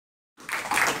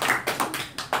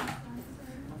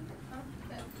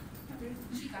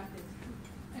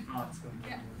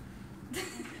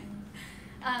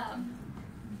Um,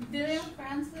 Dillian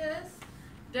Francis,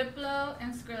 Diplo,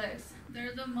 and Skrillex.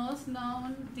 They're the most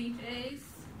known DJs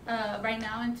right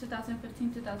now in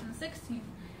 2015-2016.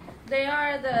 They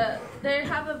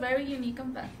have a very unique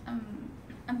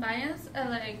ambience,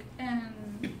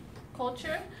 and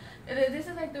culture. This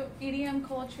is like the EDM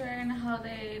culture and how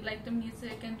they like the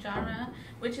music and genre,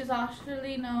 which is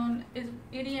actually known is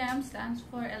EDM stands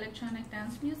for electronic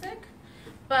dance music,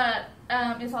 but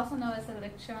it's also known as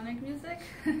electronic music.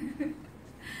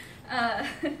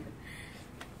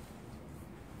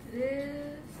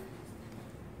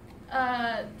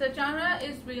 The genre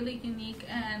is really unique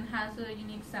and has a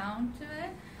unique sound to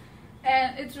it.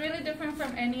 And it's really different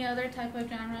from any other type of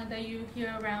genre that you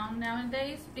hear around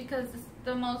nowadays, because it's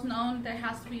the most known. There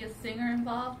has to be a singer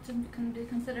involved to be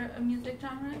considered a music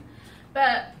genre.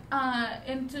 But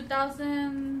in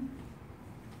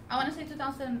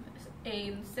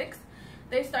 2006,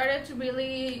 they started to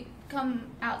really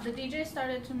come out. The DJs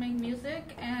started to make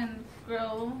music and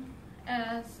grow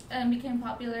and became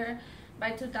popular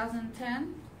by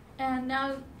 2010. And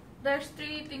now there's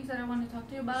three things that I want to talk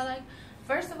to you about. Like,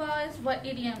 first of all is what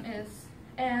EDM is,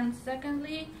 and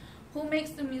secondly, who makes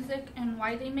the music and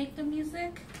why they make the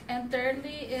music, and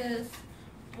thirdly is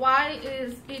why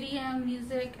is EDM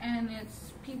music and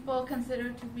its people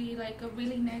considered to be like a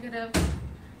really negative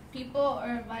people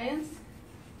or bias.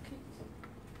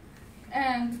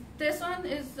 And this one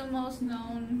is the most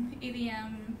known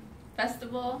EDM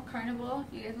festival, carnival,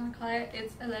 you guys want to call it.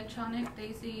 It's Electronic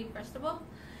Daisy Festival.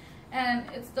 And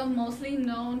it's the mostly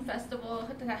known festival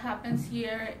that happens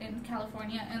here in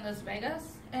California in Las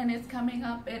Vegas. And it's coming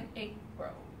up in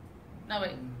April. No,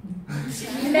 wait.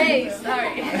 May,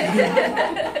 sorry.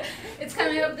 It's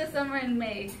coming up this summer in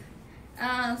May.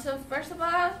 So first of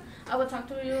all, I will talk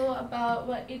to you about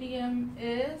what EDM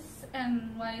is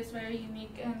and why it's very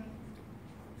unique and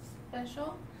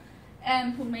special,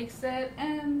 and who makes it,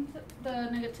 and the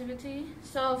negativity.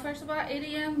 So first of all,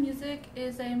 EDM music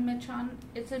is a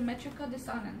metrical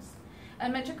dissonance. A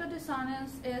metrical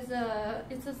dissonance is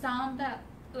it's a sound that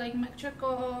like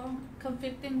metrical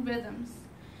conflicting rhythms.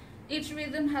 Each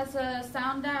rhythm has a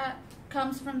sound that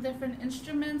comes from different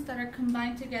instruments that are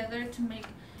combined together to make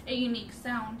a unique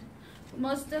sound.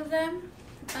 Most of them,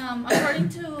 according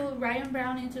to Ryan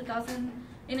Brown in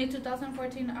a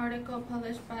 2014 article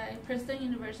published by Princeton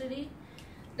University,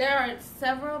 there are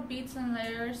several beats and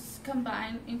layers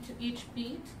combined into each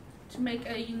beat to make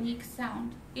a unique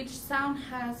sound. Each sound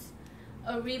has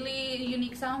a really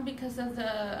unique sound because of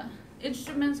the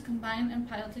instruments combined and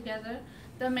piled together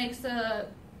that makes a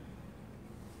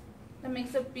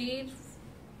beat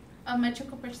a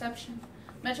metrical perception.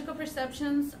 Metrical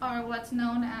perceptions are what's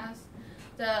known as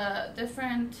the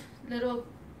different little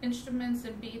instruments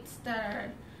and beats that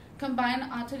are combined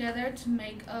all together to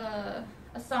make a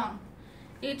song.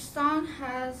 Each song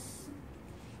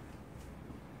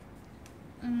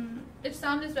each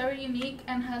sound is very unique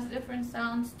and has different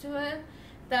sounds to it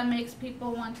that makes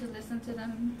people want to listen to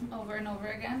them over and over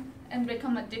again and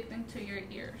become addicted to your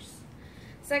ears.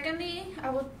 Secondly,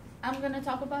 I'm going to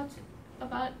talk about to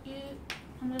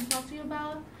you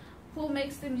about who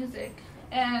makes the music.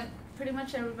 And pretty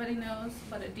much everybody knows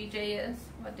what a DJ is,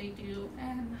 what they do,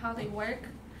 and how they work.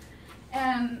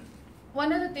 And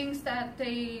one of the things that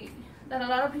a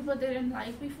lot of people didn't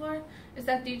like before is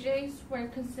that DJs were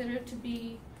considered to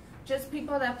be just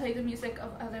people that play the music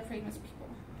of other famous people.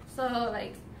 So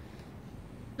like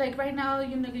right now,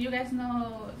 you guys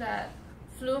know that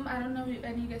Flume. I don't know if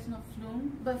any of you guys know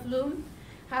Flume, but Flume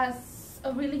has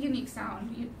a really unique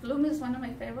sound. Flume is one of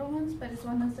my favorite ones, but it's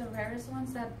one of the rarest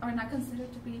ones that are not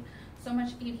considered to be so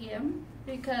much EDM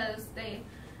because they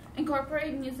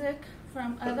incorporate music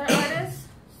from other artists.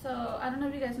 So I don't know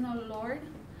if you guys know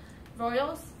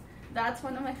Royals. That's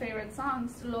one of my favorite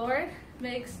songs.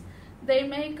 They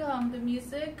make the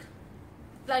music,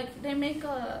 like they make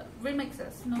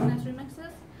remixes, known as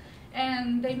remixes,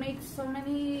 and they make so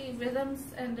many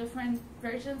rhythms and different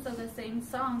versions of the same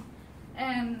song,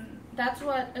 and that's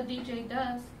what a DJ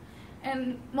does.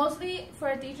 And mostly for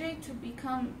a DJ to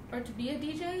become or to be a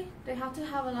DJ, they have to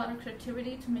have a lot of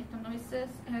creativity to make the noises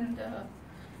and the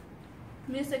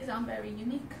music sound very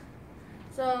unique.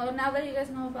 So now that you guys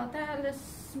know about that,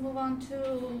 let's move on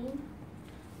to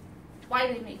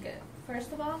why they make it.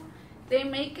 First of all, they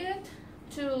make it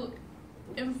to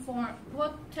inform.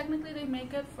 Well, technically they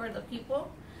make it for the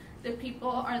people. The people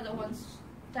are the ones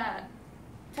that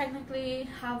technically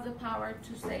have the power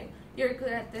to say, you're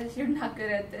good at this, you're not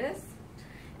good at this.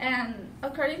 And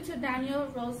according to Daniel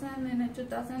Rosen in a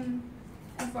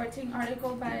 2014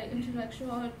 article by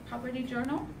Intellectual Property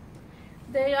Journal,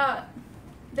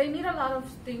 they need a lot of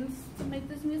things to make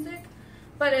this music,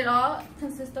 but it all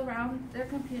consists around their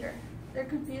computer. Their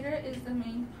computer is the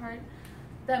main part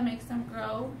that makes them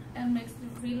grow and makes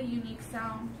a really unique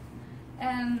sound.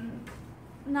 And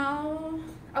now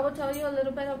I will tell you a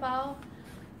little bit about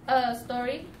a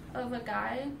story of a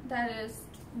guy that is,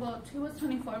 well, he was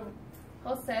 24,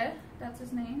 Jose, that's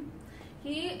his name.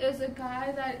 He is a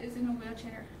guy that is in a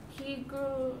wheelchair. He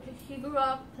grew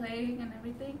up playing and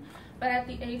everything, but at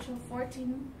the age of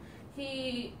 14,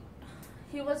 the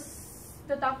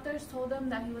doctors told him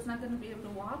that he was not going to be able to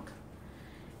walk,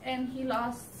 and he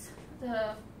lost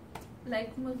the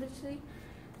leg mobility.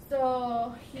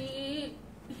 So he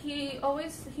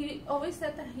always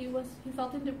said that he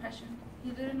felt in depression.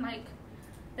 He didn't like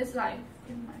his life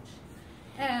pretty much.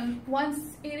 And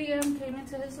once EDM came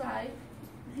into his life,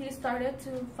 he started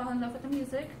to fall in love with the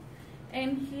music,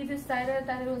 and he decided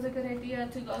that it was a good idea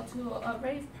to go to a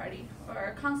rave party or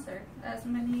a concert, as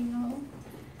many know.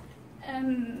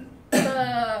 And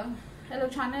the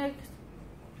electronic,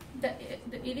 the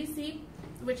EDC,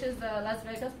 which is the Las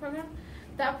Vegas program,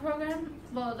 that program,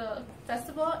 well, the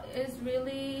festival is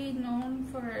really known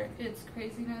for its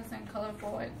craziness and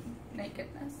colorful and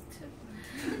nakedness too.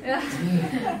 Yeah.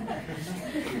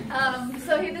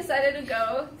 So he decided to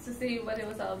go to see what it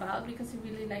was all about because he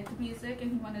really liked the music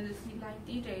and he wanted to see live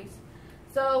DJs.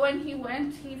 So when he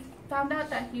went, he found out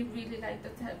that he really liked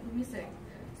the type of music.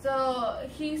 So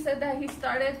he said that he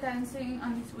started dancing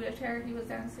on his wheelchair. He was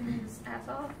dancing his ass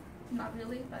off. Not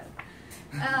really, but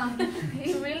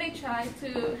he really tried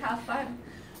to have fun.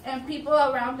 And people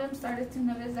around him started to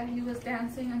notice that he was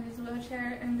dancing on his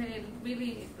wheelchair, and they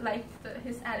really liked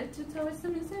his attitude towards the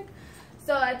music.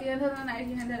 So at the end of the night,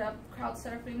 he ended up crowd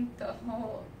surfing the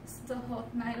whole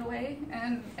night away,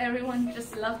 and everyone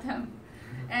just loved him.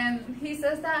 And he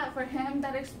says that for him,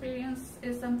 that experience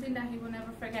is something that he will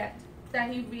never forget, that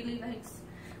he really likes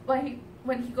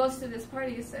when he goes to these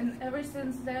parties. And ever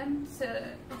since then,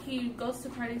 he goes to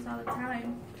parties all the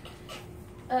time,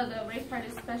 the rave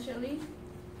parties especially.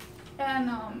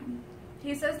 And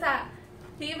he says that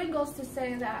he even goes to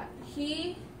say that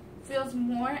he feels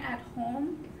more at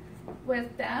home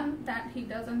with them than he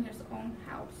does in his own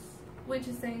house, which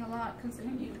is saying a lot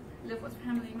considering you live with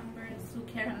family members who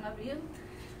care and love you.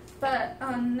 But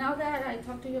now that I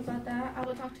talked to you about that, I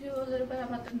will talk to you a little bit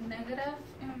about the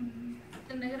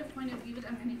negative point of view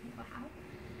that many people have.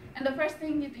 And the first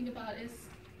thing you think about is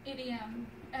EDM,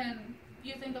 and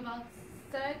you think about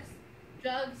sex,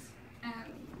 drugs,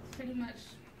 and pretty much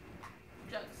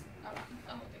drugs around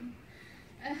the whole thing.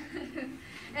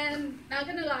 And not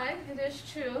gonna lie, it is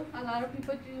true. A lot of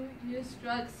people do use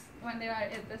drugs when they are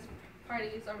at these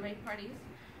parties or rave parties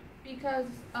because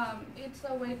it's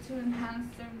a way to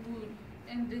enhance their mood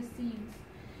in these scenes.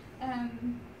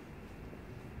 And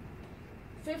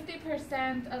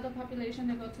 50% of the population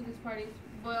that go to these parties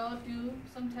will do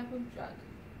some type of drug.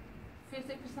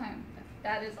 50%.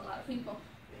 That is a lot of people.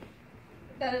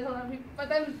 That is a lot of people. But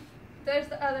then there's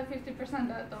the other 50%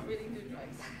 that don't really do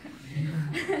drugs.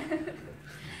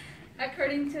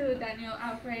 According to Daniel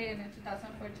Alfrey in a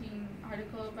 2014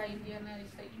 article by Indiana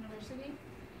State University.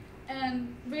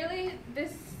 And really,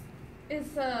 this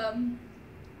is,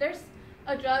 there's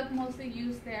a drug mostly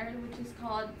used there, which is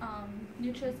called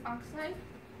nitrous oxide.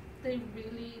 They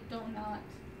really do not.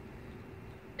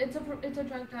 It's a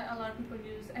drug that a lot of people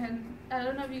use, and I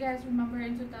don't know if you guys remember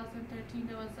in 2013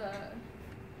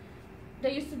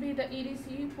 there used to be the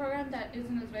EDC program that is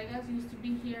in Las Vegas. It used to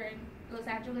be here in Los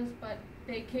Angeles, but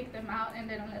they kicked them out and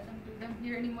they don't let them do them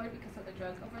here anymore because of the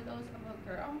drug overdose of a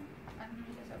girl. I don't know if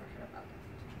you guys ever heard about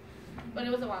that, but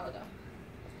it was a while ago.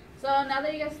 So now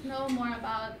that you guys know more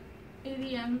about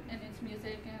EDM and its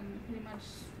music and pretty much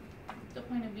the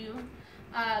point of view,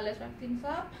 let's wrap things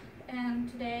up.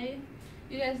 And today,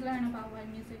 you guys learn about why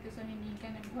music is so unique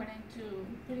and important to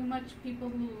pretty much people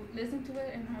who listen to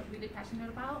it and are really passionate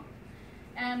about.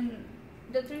 And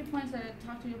the 3 points that I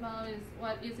talked to you about is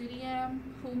what is EDM,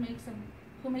 who makes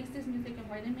this music and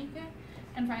why they make it,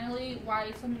 and finally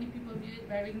why so many people view it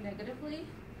very negatively.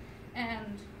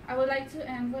 And I would like to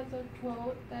end with a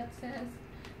quote that says,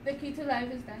 "The key to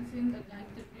life is dancing the night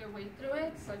your way through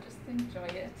it, so just enjoy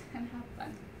it and have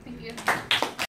fun." Thank you.